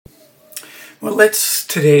Well, let's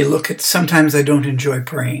today look at sometimes I don't enjoy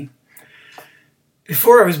praying.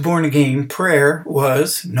 Before I was born again, prayer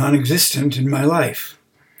was non-existent in my life.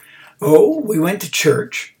 We went to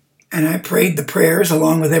church, and I prayed the prayers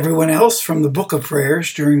along with everyone else from the book of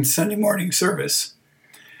prayers during Sunday morning service.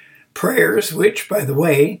 Prayers which, by the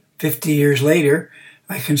way, 50 years later,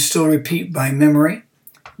 I can still repeat by memory,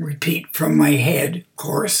 repeat from my head, of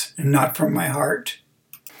course, and not from my heart.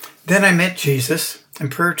 Then I met Jesus, and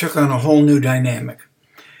prayer took on a whole new dynamic.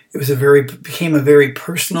 It became a very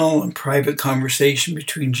personal and private conversation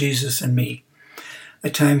between Jesus and me. A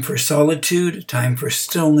time for solitude, a time for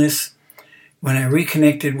stillness, when I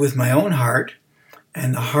reconnected with my own heart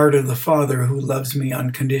and the heart of the Father who loves me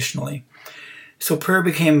unconditionally. So prayer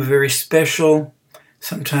became a very special,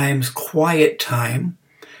 sometimes quiet time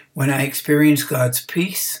when I experienced God's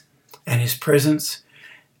peace and His presence,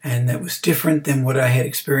 and that was different than what I had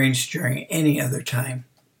experienced during any other time.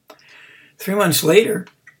 3 months later,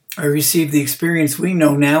 I received the experience we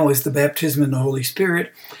know now as the baptism in the Holy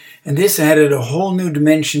Spirit, and this added a whole new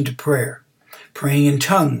dimension to prayer. Praying in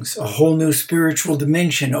tongues, a whole new spiritual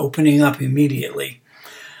dimension opening up immediately.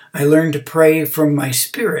 I learned to pray from my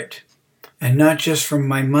spirit and not just from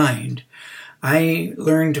my mind. I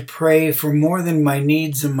learned to pray for more than my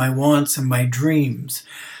needs and my wants and my dreams.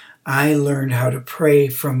 I learned how to pray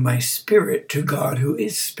from my spirit to God who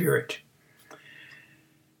is spirit.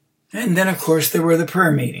 And then, of course, there were the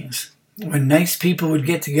prayer meetings, when nice people would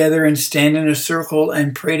get together and stand in a circle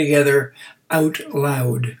and pray together out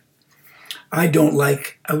loud. I don't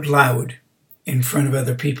like out loud in front of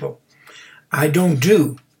other people. I don't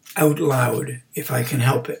do out loud if I can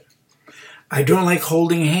help it. I don't like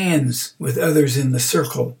holding hands with others in the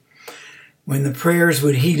circle. When the prayers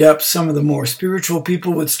would heat up, some of the more spiritual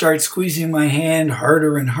people would start squeezing my hand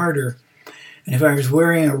harder and harder. And if I was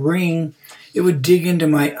wearing a ring, it would dig into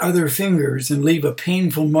my other fingers and leave a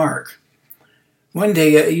painful mark. One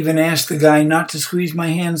day I even asked the guy not to squeeze my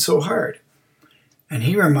hand so hard. And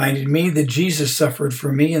he reminded me that Jesus suffered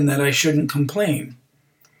for me and that I shouldn't complain.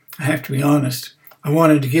 I have to be honest, I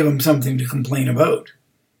wanted to give him something to complain about.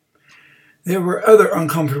 There were other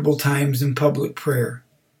uncomfortable times in public prayer.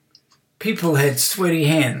 People had sweaty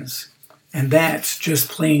hands, and that's just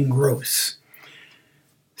plain gross.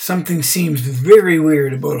 Something seems very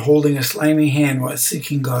weird about holding a slimy hand while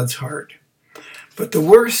seeking God's heart. But the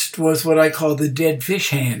worst was what I call the dead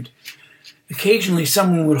fish hand. Occasionally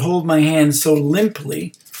someone would hold my hand so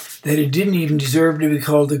limply that it didn't even deserve to be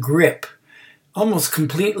called a grip, almost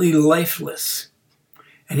completely lifeless.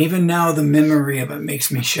 And even now the memory of it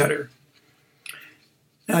makes me shudder.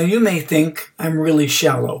 Now you may think I'm really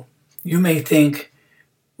shallow. You may think,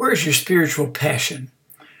 where's your spiritual passion?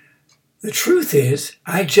 The truth is,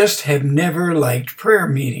 I just have never liked prayer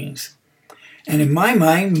meetings. And in my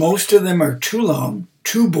mind, most of them are too long,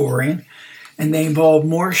 too boring, and they involve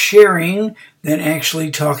more sharing than actually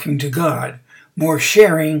talking to God. More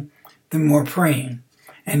sharing than more praying.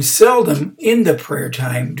 And seldom in the prayer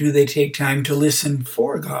time do they take time to listen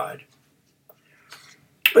for God.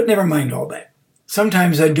 But never mind all that.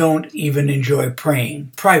 Sometimes I don't even enjoy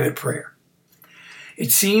praying, private prayer.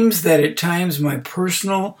 It seems that at times my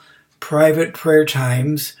personal, private prayer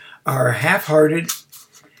times are half-hearted,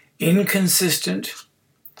 inconsistent,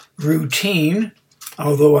 routine,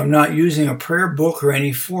 although I'm not using a prayer book or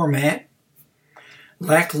any format,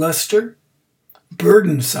 lackluster,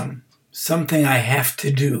 burdensome, something I have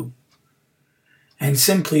to do, and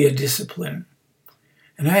simply a discipline.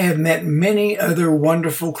 And I have met many other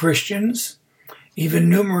wonderful Christians, even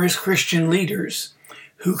numerous Christian leaders,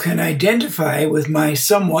 who can identify with my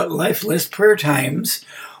somewhat lifeless prayer times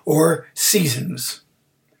or seasons.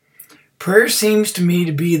 Prayer seems to me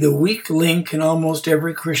to be the weak link in almost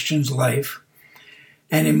every Christian's life,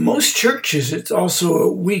 and in most churches it's also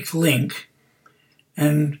a weak link,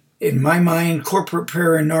 and in my mind, corporate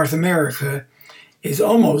prayer in North America is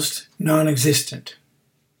almost non-existent.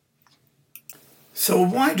 So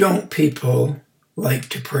why don't people like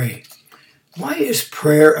to pray? Why is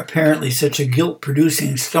prayer apparently such a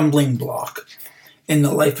guilt-producing stumbling block in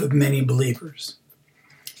the life of many believers?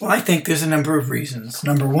 Well, I think there's a number of reasons.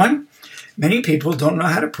 Number one, many people don't know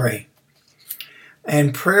how to pray.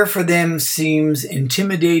 And prayer for them seems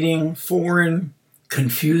intimidating, foreign,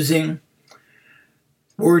 confusing.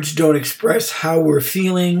 Words don't express how we're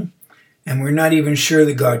feeling, and we're not even sure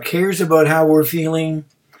that God cares about how we're feeling.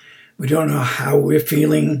 We don't know how we're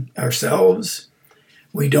feeling ourselves.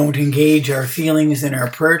 We don't engage our feelings in our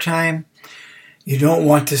prayer time. You don't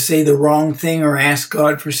want to say the wrong thing or ask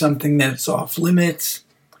God for something that's off limits.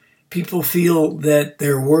 People feel that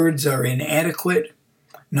their words are inadequate,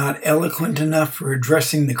 not eloquent enough for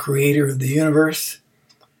addressing the creator of the universe.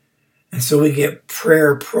 And so we get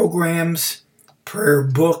prayer programs, prayer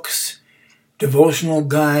books, devotional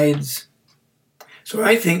guides. So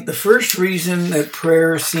I think the first reason that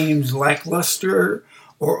prayer seems lackluster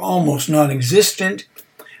or almost non-existent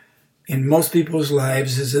in most people's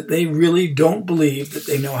lives is that they really don't believe that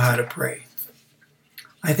they know how to pray.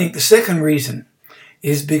 I think the second reason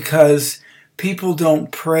is because people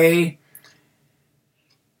don't pray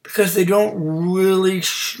because they don't really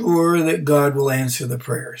sure that God will answer the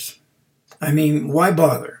prayers. I mean, why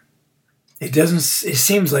bother? It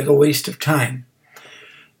seems like a waste of time.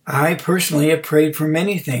 I personally have prayed for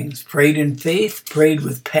many things, prayed in faith, prayed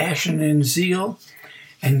with passion and zeal,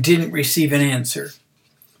 and didn't receive an answer.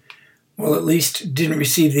 Well, at least didn't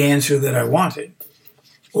receive the answer that I wanted.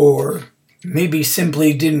 Or maybe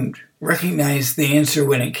simply didn't recognize the answer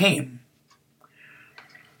when it came.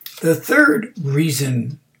 The third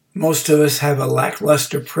reason most of us have a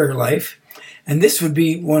lackluster prayer life, and this would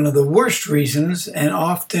be one of the worst reasons and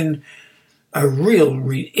often a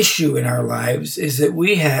real issue in our lives, is that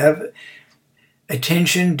we have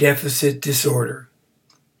attention deficit disorder.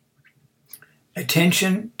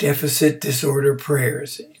 Attention deficit disorder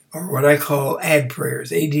prayers, or what I call ADD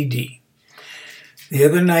prayers, ADD. The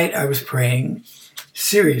other night I was praying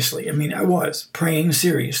seriously. I was praying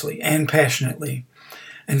seriously and passionately.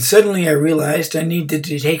 And suddenly I realized I needed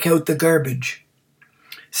to take out the garbage.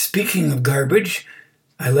 Speaking of garbage,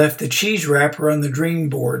 I left the cheese wrapper on the drain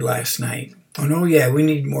board last night. Oh, no, yeah, we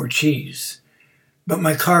need more cheese. But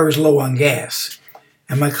my car is low on gas.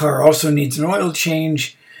 And my car also needs an oil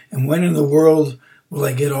change. And when in the world will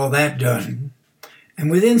I get all that done?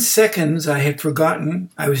 And within seconds, I had forgotten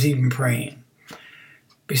I was even praying.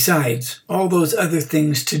 Besides, all those other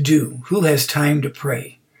things to do, who has time to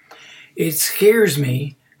pray? It scares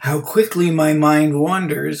me how quickly my mind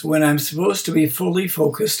wanders when I'm supposed to be fully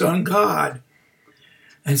focused on God.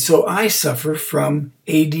 And so I suffer from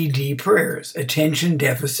ADD prayers, attention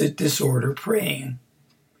deficit disorder praying.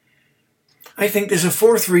 I think there's a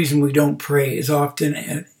fourth reason we don't pray as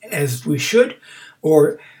often as we should,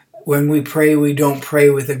 or when we pray, we don't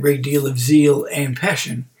pray with a great deal of zeal and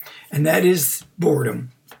passion, and that is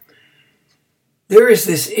boredom. There is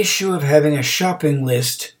this issue of having a shopping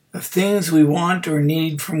list of things we want or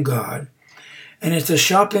need from God, and it's a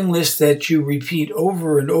shopping list that you repeat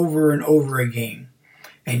over and over and over again.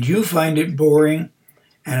 And you find it boring,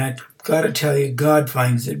 and I've got to tell you, God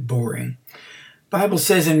finds it boring. The Bible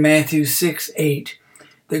says in Matthew 6:8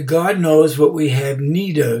 that God knows what we have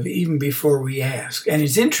need of even before we ask. And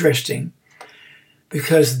it's interesting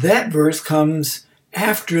because that verse comes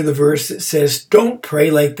after the verse that says, don't pray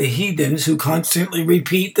like the heathens who constantly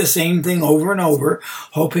repeat the same thing over and over,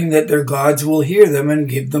 hoping that their gods will hear them and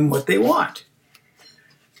give them what they want.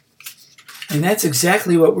 And that's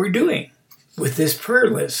exactly what we're doing with this prayer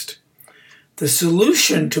list. The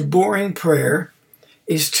solution to boring prayer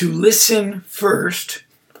is to listen first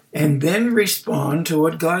and then respond to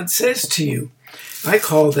what God says to you. I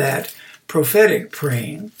call that prophetic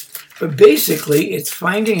praying. But basically, it's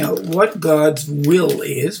finding out what God's will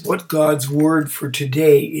is, what God's word for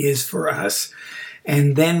today is for us,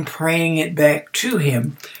 and then praying it back to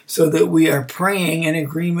Him so that we are praying in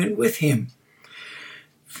agreement with Him.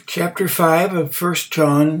 Chapter 5 of 1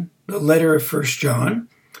 John, the letter of 1 John,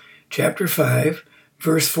 chapter 5,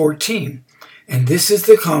 verse 14. And this is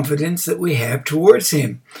the confidence that we have towards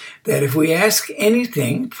Him, that if we ask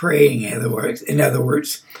anything, praying in other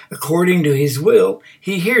words, according to His will,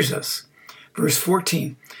 He hears us. Verse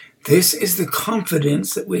 14. This is the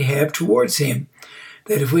confidence that we have towards Him,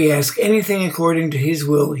 that if we ask anything according to His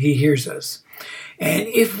will, He hears us. And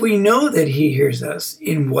if we know that He hears us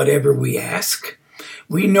in whatever we ask,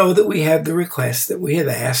 we know that we have the request that we have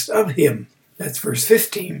asked of Him. That's verse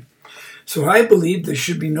 15. So I believe there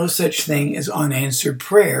should be no such thing as unanswered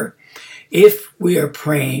prayer if we are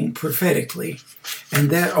praying prophetically. And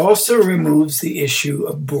that also removes the issue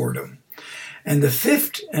of boredom. And the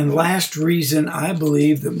fifth and last reason I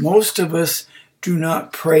believe that most of us do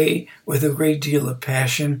not pray with a great deal of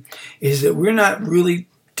passion is that we're not really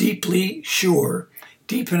deeply sure,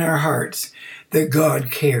 deep in our hearts, that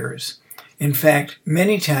God cares. In fact,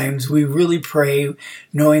 many times we really pray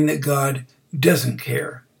knowing that God doesn't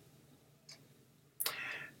care.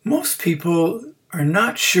 Most people are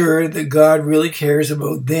not sure that God really cares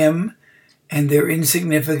about them and their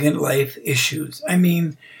insignificant life issues. I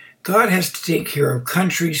mean, God has to take care of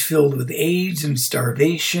countries filled with AIDS and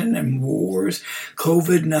starvation and wars,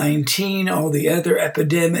 COVID-19, all the other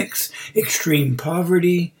epidemics, extreme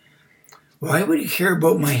poverty. Why would He care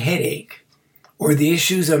about my headache or the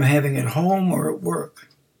issues I'm having at home or at work?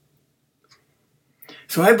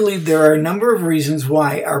 So I believe there are a number of reasons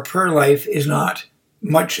why our prayer life has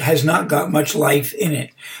not got much life in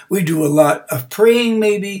it. We do a lot of praying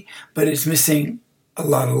maybe, but it's missing a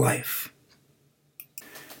lot of life.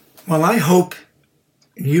 Well, I hope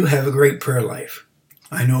you have a great prayer life.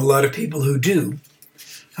 I know a lot of people who do.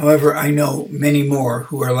 However, I know many more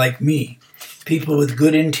who are like me, people with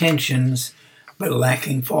good intentions but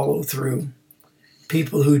lacking follow through,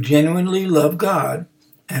 people who genuinely love God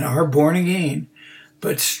and are born again,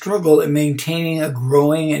 but struggle at maintaining a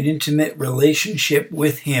growing and intimate relationship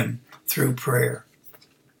with Him through prayer.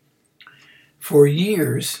 For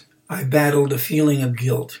years, I battled a feeling of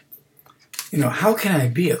guilt. How can I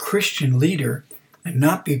be a Christian leader and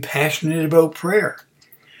not be passionate about prayer?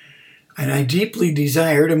 And I deeply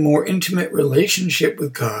desired a more intimate relationship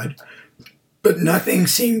with God, but nothing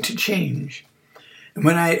seemed to change. And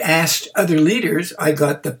when I asked other leaders, I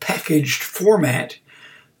got the packaged format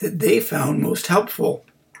that they found most helpful.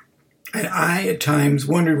 And I, at times,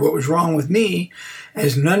 wondered what was wrong with me,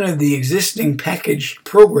 as none of the existing packaged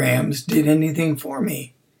programs did anything for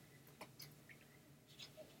me.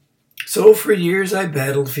 So for years, I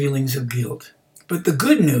battled feelings of guilt. But the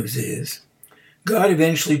good news is, God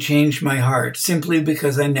eventually changed my heart simply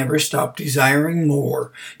because I never stopped desiring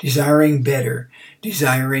more, desiring better,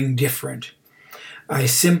 desiring different. I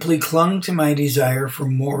simply clung to my desire for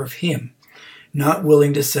more of Him, not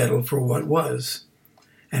willing to settle for what was.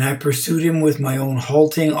 And I pursued Him with my own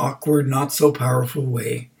halting, awkward, not so powerful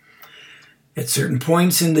way. At certain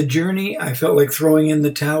points in the journey, I felt like throwing in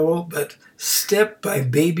the towel, but step by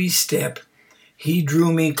baby step, He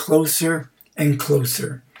drew me closer and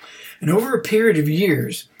closer. And over a period of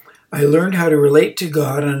years, I learned how to relate to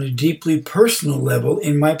God on a deeply personal level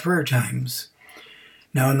in my prayer times.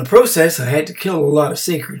 Now, in the process, I had to kill a lot of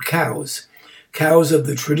sacred cows of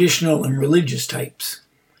the traditional and religious types.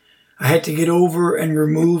 I had to get over and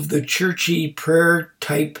remove the churchy prayer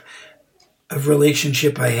type of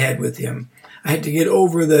relationship I had with Him. I had to get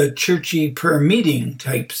over the churchy prayer meeting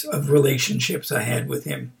types of relationships I had with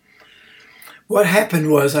Him. What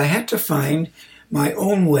happened was I had to find my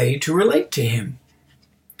own way to relate to Him,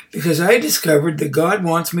 because I discovered that God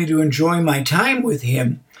wants me to enjoy my time with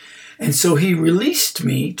Him, and so He released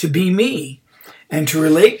me to be me and to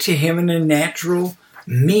relate to Him in a natural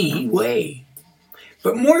me way.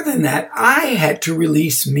 But more than that, I had to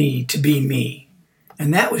release me to be me,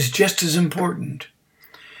 and that was just as important.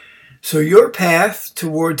 So your path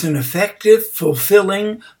towards an effective,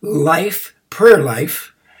 fulfilling prayer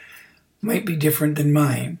life, might be different than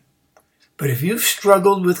mine. But if you've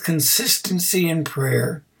struggled with consistency in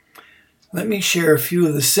prayer, let me share a few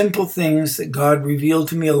of the simple things that God revealed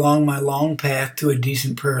to me along my long path to a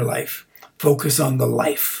decent prayer life. Focus on the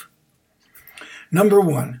life. Number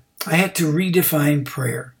 1, I had to redefine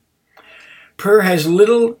prayer. Prayer has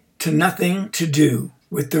little to nothing to do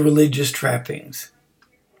with the religious trappings.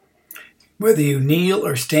 Whether you kneel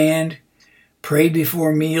or stand, pray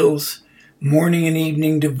before meals, morning and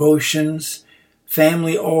evening devotions,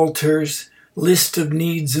 family altars, list of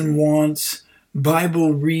needs and wants,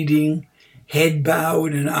 Bible reading, head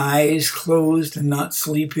bowed and eyes closed and not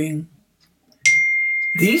sleeping.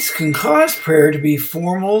 These can cause prayer to be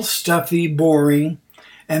formal, stuffy, boring,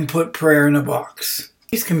 and put prayer in a box.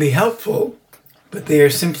 These can be helpful, but they are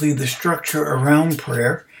simply the structure around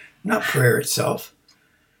prayer, not prayer itself.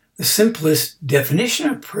 The simplest definition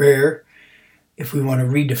of prayer, if we want to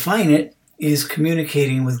redefine it, is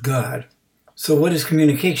communicating with God. So what is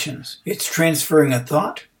communications? It's transferring a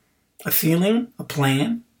thought, a feeling, a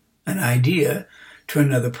plan, an idea to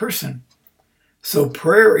another person. So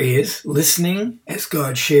prayer is listening as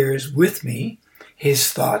God shares with me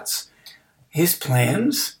His thoughts, His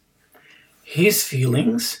plans, His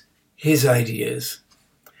feelings, His ideas,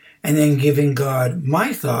 and then giving God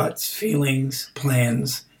my thoughts, feelings,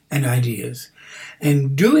 plans, and ideas,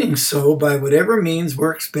 and doing so by whatever means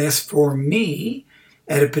works best for me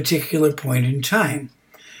at a particular point in time.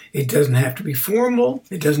 It doesn't have to be formal.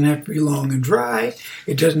 It doesn't have to be long and dry.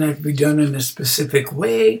 It doesn't have to be done in a specific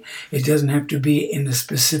way. It doesn't have to be in a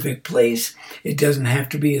specific place. It doesn't have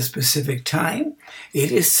to be a specific time.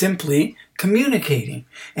 It is simply communicating.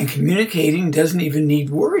 And communicating doesn't even need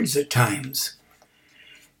words at times.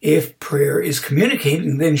 If prayer is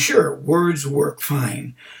communicating, then sure, words work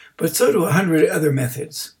fine. But so do 100 other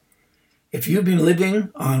methods. If you've been living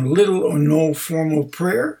on little or no formal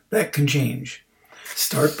prayer, that can change.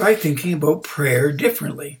 Start by thinking about prayer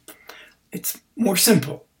differently. It's more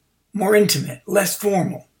simple, more intimate, less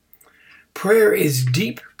formal. Prayer is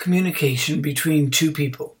deep communication between two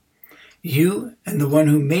people, you and the one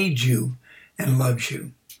who made you and loves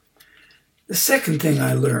you. The second thing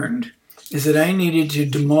I learned is that I needed to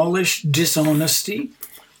demolish dishonesty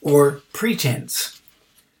or pretense.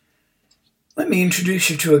 Let me introduce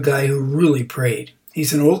you to a guy who really prayed.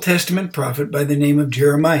 He's an Old Testament prophet by the name of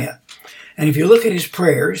Jeremiah. And if you look at his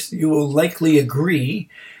prayers, you will likely agree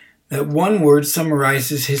that one word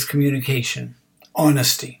summarizes his communication: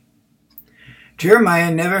 honesty.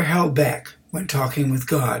 Jeremiah never held back when talking with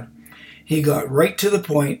God. He got right to the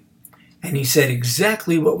point, and he said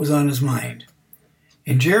exactly what was on his mind.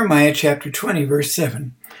 In Jeremiah chapter 20, verse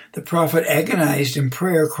 7, the prophet agonized in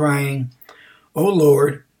prayer, crying, "O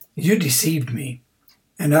Lord, you deceived me,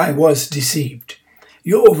 and I was deceived.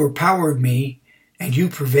 You overpowered me, and you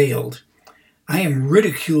prevailed. I am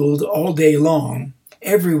ridiculed all day long.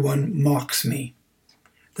 Everyone mocks me."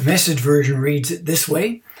 The Message version reads it this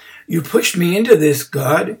way: "You pushed me into this,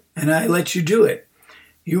 God, and I let you do it.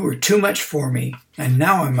 You were too much for me, and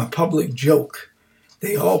now I'm a public joke.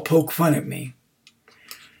 They all poke fun at me."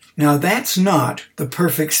 Now that's not the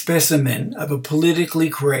perfect specimen of a politically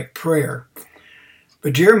correct prayer.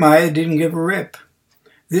 But Jeremiah didn't give a rip.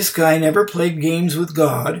 This guy never played games with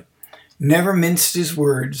God, never minced his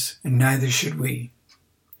words, and neither should we.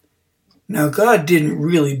 Now God didn't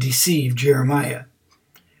really deceive Jeremiah.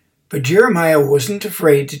 But Jeremiah wasn't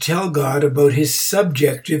afraid to tell God about his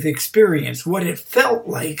subjective experience, what it felt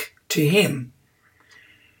like to him,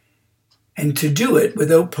 and to do it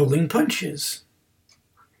without pulling punches.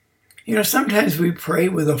 You know, sometimes we pray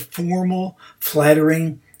with a formal,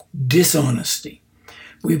 flattering dishonesty.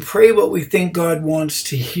 We pray what we think God wants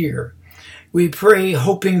to hear. We pray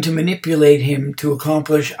hoping to manipulate him to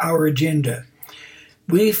accomplish our agenda.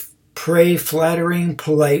 We pray flattering,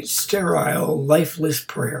 polite, sterile, lifeless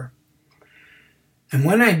prayer. And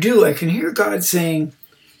when I do, I can hear God saying,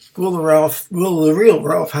 will the real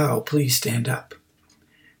Ralph Howe please stand up?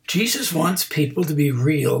 Jesus wants people to be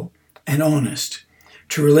real and honest,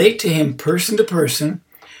 to relate to him person to person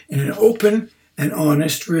in an open and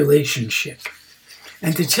honest relationship,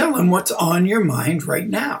 and to tell him what's on your mind right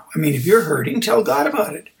now. I mean, if you're hurting, tell God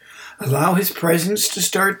about it. Allow his presence to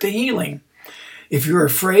start the healing. If you're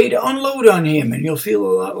afraid, unload on him and you'll feel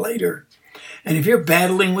a lot lighter. And if you're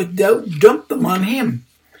battling with doubt, dump them on him.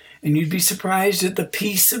 And you'd be surprised at the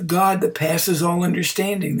peace of God that passes all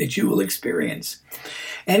understanding that you will experience.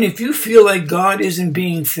 And if you feel like God isn't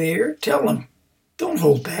being fair, tell him. Don't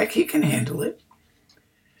hold back. He can handle it.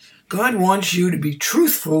 God wants you to be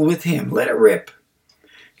truthful with him. Let it rip.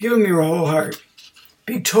 Give him your whole heart.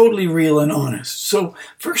 Be totally real and honest. So,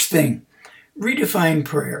 first thing, redefine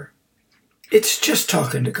prayer. It's just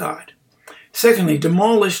talking to God. Secondly,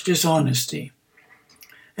 demolish dishonesty.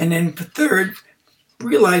 And then third,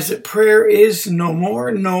 realize that prayer is no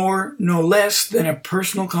more nor no less than a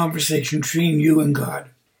personal conversation between you and God.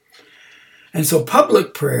 And so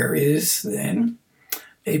public prayer is then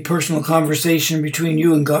a personal conversation between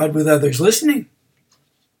you and God with others listening.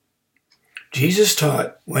 Jesus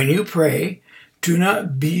taught, when you pray, do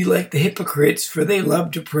not be like the hypocrites, for they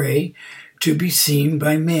love to pray to be seen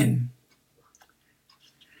by men.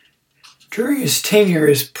 During his tenure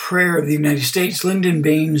as Prayer of the United States, Lyndon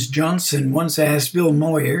Baines Johnson once asked Bill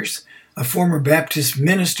Moyers, a former Baptist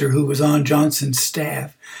minister who was on Johnson's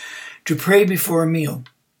staff, to pray before a meal.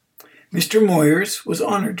 Mr. Moyers was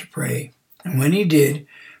honored to pray, and when he did,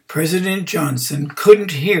 President Johnson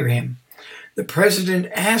couldn't hear him. The president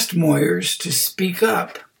asked Moyers to speak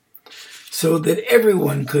up so that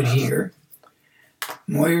everyone could hear.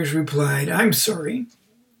 Moyers replied, "I'm sorry.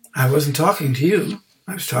 I wasn't talking to you.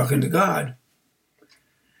 I was talking to God."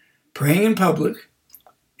 Praying in public,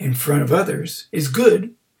 in front of others, is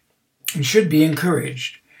good and should be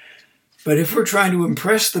encouraged. But if we're trying to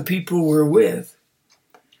impress the people we're with,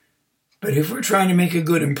 if we're trying to make a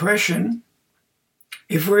good impression,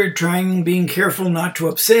 if we're being careful not to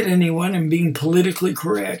upset anyone and being politically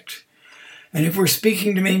correct, and if we're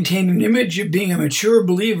speaking to maintain an image of being a mature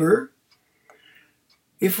believer,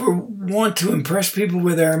 if we want to impress people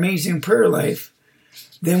with our amazing prayer life,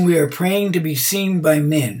 then we are praying to be seen by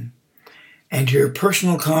men, and your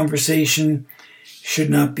personal conversation should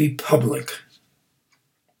not be public.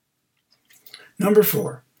 Number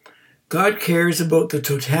 4, God cares about the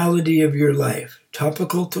totality of your life,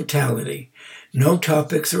 topical totality. No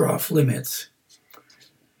topics are off limits.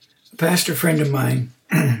 A pastor friend of mine,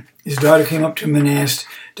 his daughter came up to him and asked,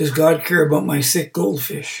 "Does God care about my sick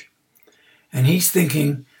goldfish?" And he's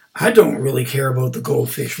thinking, "I don't really care about the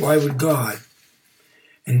goldfish. Why would God?"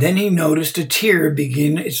 And then he noticed a tear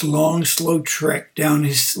begin its long, slow trek down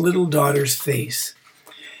his little daughter's face.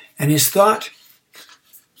 And his thought,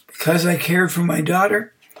 because I cared for my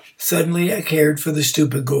daughter, suddenly I cared for the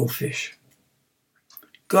stupid goldfish.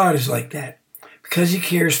 God is like that. Because he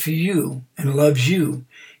cares for you and loves you,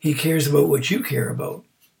 he cares about what you care about.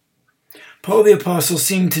 Paul the Apostle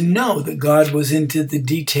seemed to know that God was into the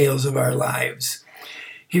details of our lives.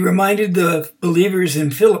 He reminded the believers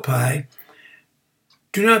in Philippi,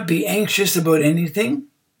 do not be anxious about anything,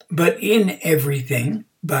 but in everything,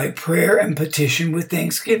 by prayer and petition with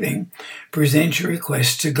thanksgiving, present your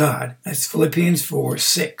requests to God. That's Philippians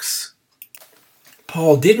 4:6.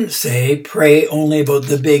 Paul didn't say pray only about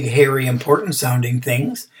the big, hairy, important-sounding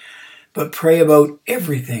things, but pray about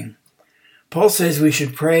everything. Paul says we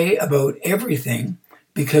should pray about everything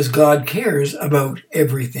because God cares about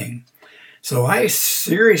everything. So I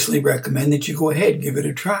seriously recommend that you go ahead, give it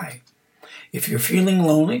a try. If you're feeling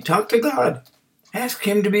lonely, talk to God. Ask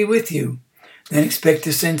him to be with you. Then expect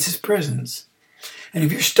to sense his presence. And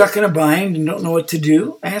if you're stuck in a bind and don't know what to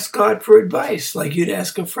do, ask God for advice like you'd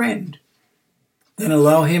ask a friend. Then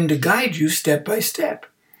allow him to guide you step by step.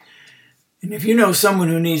 And if you know someone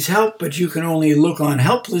who needs help, but you can only look on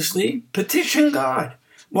helplessly, petition God.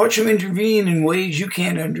 Watch him intervene in ways you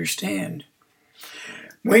can't understand.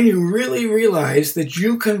 When you really realize that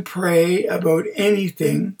you can pray about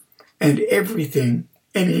anything and everything,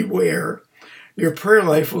 anywhere, your prayer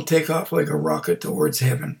life will take off like a rocket towards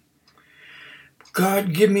heaven.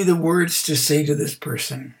 God, give me the words to say to this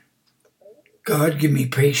person. God, give me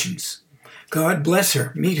patience. God, bless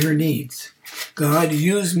her, meet her needs. God,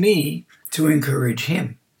 use me to encourage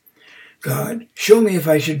him. God, show me if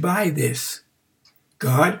I should buy this.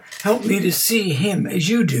 God, help me to see him as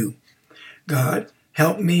you do. God,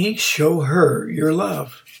 help me show her your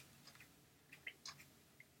love.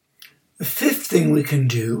 The fifth thing we can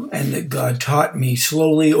do, and that God taught me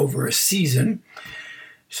slowly over a season,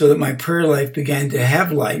 so that my prayer life began to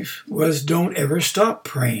have life, was don't ever stop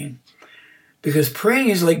praying. Because praying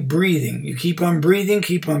is like breathing. You keep on breathing,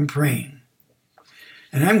 keep on praying.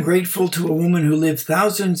 And I'm grateful to a woman who lived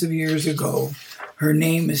thousands of years ago. Her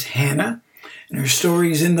name is Hannah, and her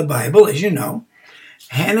story is in the Bible, as you know.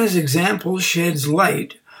 Hannah's example sheds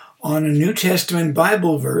light on a New Testament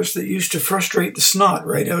Bible verse that used to frustrate the snot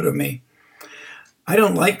right out of me. I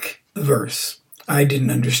don't like the verse. I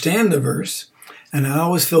didn't understand the verse, and I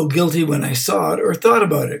always felt guilty when I saw it or thought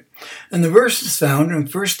about it. And the verse is found in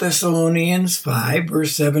 1 Thessalonians 5,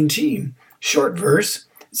 verse 17. Short verse.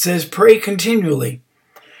 It says, pray continually.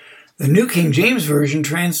 The New King James Version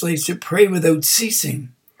translates it, pray without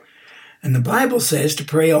ceasing. And the Bible says to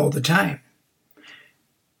pray all the time.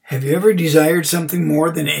 Have you ever desired something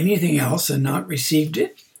more than anything else and not received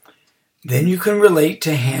it? Then you can relate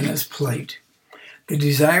to Hannah's plight. The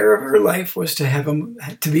desire of her life was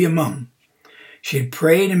to be a mom. She had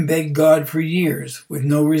prayed and begged God for years with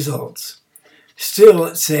no results. Still,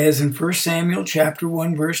 it says in 1 Samuel chapter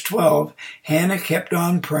 1, verse 12, Hannah kept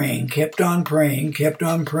on praying to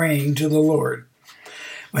the Lord.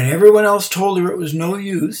 When everyone else told her it was no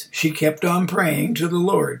use, she kept on praying to the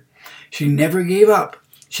Lord. She never gave up.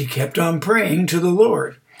 She kept on praying to the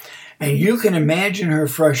Lord. And you can imagine her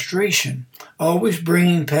frustration, always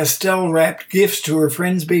bringing pastel-wrapped gifts to her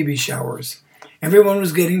friends' baby showers. Everyone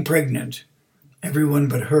was getting pregnant. Everyone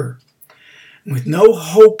but her. With no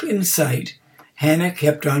hope in sight, Hannah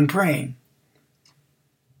kept on praying.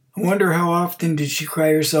 I wonder how often did she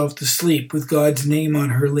cry herself to sleep with God's name on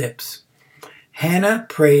her lips. Hannah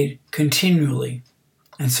prayed continually,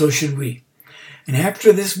 and so should we. And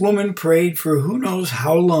after this woman prayed for who knows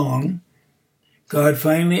how long, God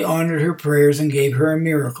finally honored her prayers and gave her a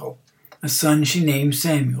miracle, a son she named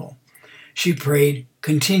Samuel. She prayed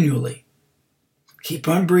continually. Keep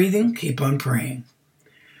on breathing, keep on praying.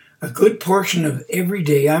 A good portion of every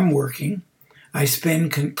day I'm working, I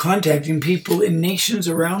spend contacting people in nations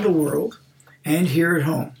around the world and here at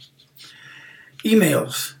home.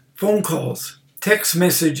 Emails, phone calls, text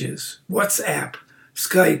messages, WhatsApp,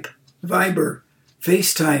 Skype, Viber,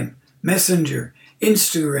 FaceTime, Messenger,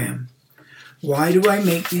 Instagram. Why do I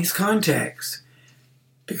make these contacts?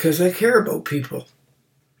 Because I care about people.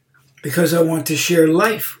 Because I want to share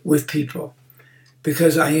life with people.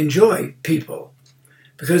 Because I enjoy people.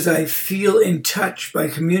 Because I feel in touch by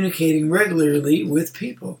communicating regularly with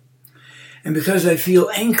people. And because I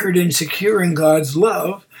feel anchored and secure in God's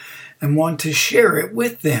love and want to share it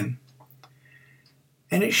with them.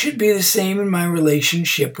 And it should be the same in my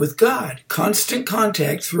relationship with God. Constant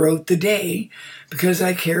contact throughout the day because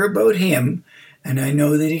I care about Him and I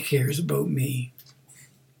know that He cares about me.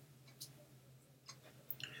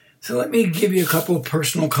 So let me give you a couple of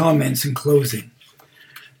personal comments in closing.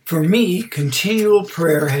 For me, continual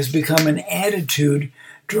prayer has become an attitude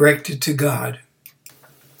directed to God,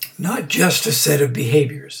 not just a set of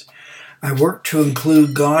behaviors. I work to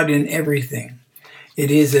include God in everything. It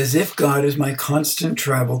is as if God is my constant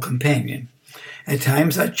travel companion. At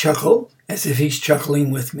times I chuckle as if he's chuckling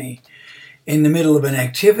with me. In the middle of an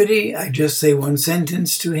activity, I just say one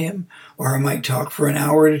sentence to him, or I might talk for an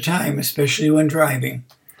hour at a time, especially when driving.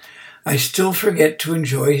 I still forget to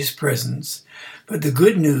enjoy his presence, but the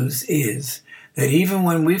good news is that even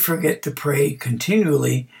when we forget to pray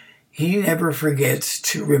continually, he never forgets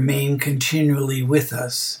to remain continually with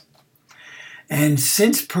us. And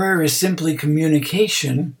since prayer is simply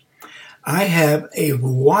communication, I have a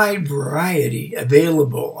wide variety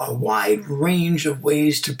available, a wide range of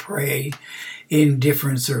ways to pray in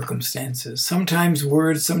different circumstances. Sometimes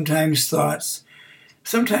words, sometimes thoughts,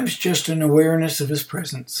 sometimes just an awareness of his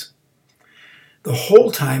presence. The whole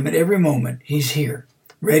time, at every moment, he's here,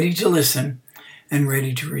 ready to listen and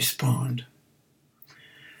ready to respond.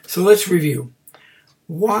 So let's review.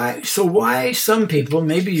 Why some people,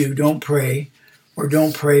 maybe you, don't pray or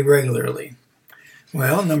don't pray regularly?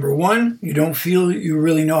 Well, number one, you don't feel you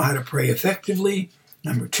really know how to pray effectively.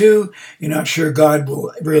 Number two, you're not sure God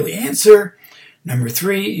will really answer. Number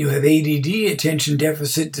three, you have ADD, attention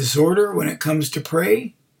deficit disorder, when it comes to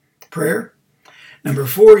prayer. Number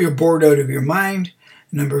four, you're bored out of your mind.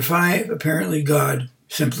 Number five, apparently God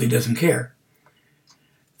simply doesn't care.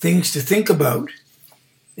 Things to think about.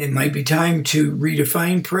 It might be time to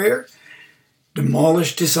redefine prayer,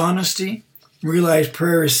 demolish dishonesty, realize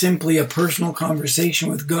prayer is simply a personal conversation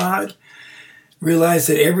with God. Realize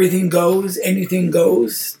that everything goes, anything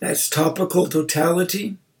goes. That's topical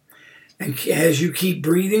totality. And as you keep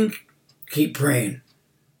breathing, keep praying.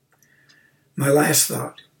 My last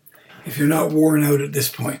thought, if you're not worn out at this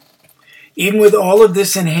point. Even with all of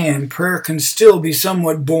this in hand, prayer can still be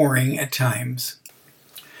somewhat boring at times.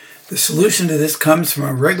 The solution to this comes from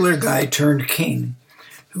a regular guy turned king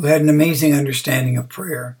who had an amazing understanding of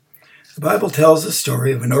prayer. The Bible tells the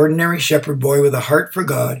story of an ordinary shepherd boy with a heart for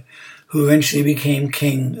God who eventually became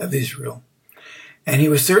king of Israel. And he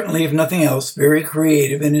was certainly, if nothing else, very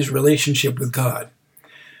creative in his relationship with God.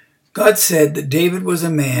 God said that David was a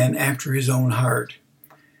man after his own heart.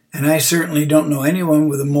 And I certainly don't know anyone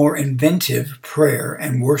with a more inventive prayer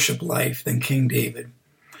and worship life than King David.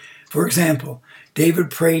 For example,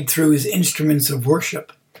 David prayed through his instruments of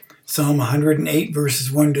worship. Psalm 108,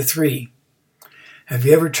 verses 1 to 3. Have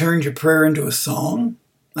you ever turned your prayer into a song?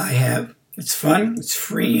 I have. It's fun. It's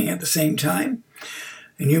freeing at the same time.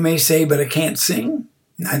 And you may say, but I can't sing.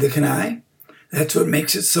 Neither can I. That's what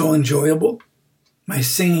makes it so enjoyable. My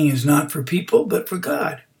singing is not for people, but for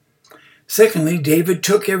God. Secondly, David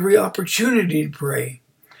took every opportunity to pray.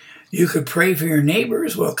 You could pray for your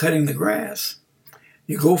neighbors while cutting the grass.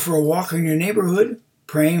 You go for a walk in your neighborhood,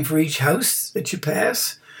 praying for each house that you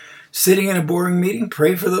pass. Sitting in a boring meeting,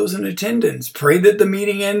 pray for those in attendance. Pray that the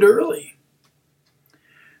meeting end early.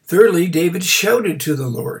 Thirdly, David shouted to the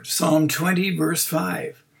Lord. Psalm 20, verse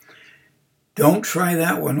 5. Don't try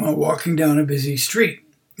that one while walking down a busy street.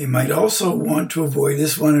 You might also want to avoid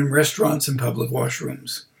this one in restaurants and public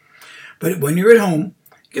washrooms. But when you're at home,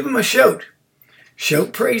 give him a shout.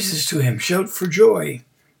 Shout praises to him. Shout for joy.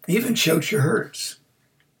 Even shout your hurts.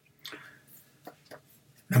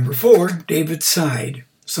 Number 4, David sighed.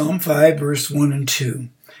 Psalm 5, verse 1 and 2.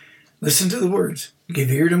 Listen to the words. Give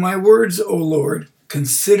ear to my words, O Lord.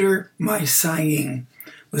 Consider my sighing.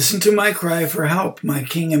 Listen to my cry for help, my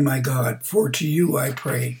King and my God, for to you I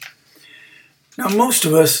pray. Now, most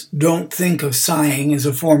of us don't think of sighing as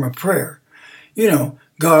a form of prayer. You know,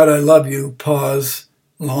 God, I love you, pause,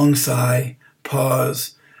 long sigh,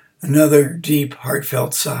 pause, another deep,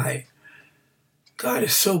 heartfelt sigh. God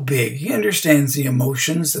is so big. He understands the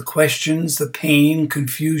emotions, the questions, the pain,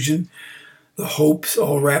 confusion, the hopes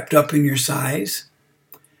all wrapped up in your sighs.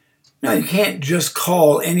 Now, you can't just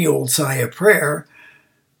call any old sigh a prayer,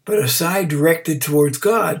 but a sigh directed towards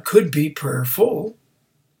God could be prayerful.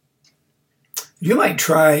 You might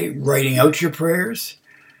try writing out your prayers,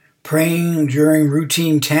 praying during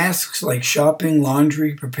routine tasks like shopping,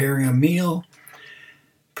 laundry, preparing a meal.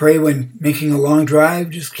 Pray when making a long drive.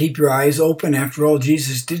 Just keep your eyes open. After all,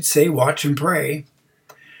 Jesus did say, watch and pray.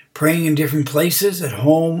 Praying in different places, at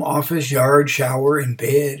home, office, yard, shower, in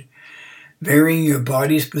bed. Varying your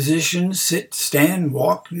body's position, sit, stand,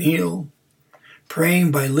 walk, kneel.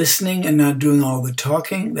 Praying by listening and not doing all the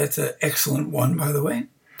talking. That's an excellent one, by the way.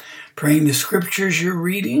 Praying the scriptures you're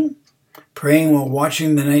reading. Praying while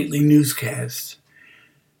watching the nightly newscasts.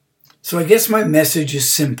 So I guess my message is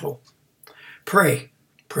simple. Pray.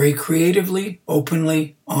 Pray creatively,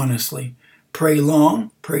 openly, honestly. Pray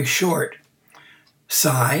long, pray short.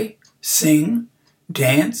 Sigh, sing,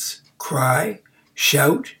 dance, cry,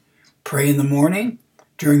 shout. Pray in the morning,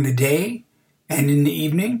 during the day, and in the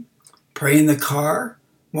evening. Pray in the car,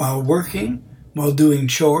 while working, while doing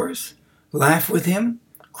chores. Laugh with him,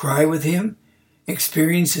 cry with him,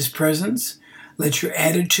 experience his presence. Let your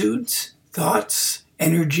attitudes, thoughts,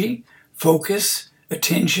 energy, focus,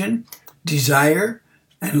 attention, desire,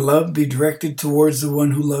 and love be directed towards the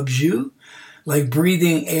one who loves you. Like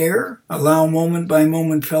breathing air, allow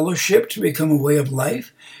moment-by-moment fellowship to become a way of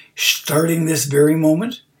life, starting this very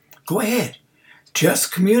moment. Go ahead.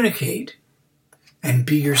 Just communicate and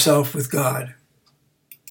be yourself with God.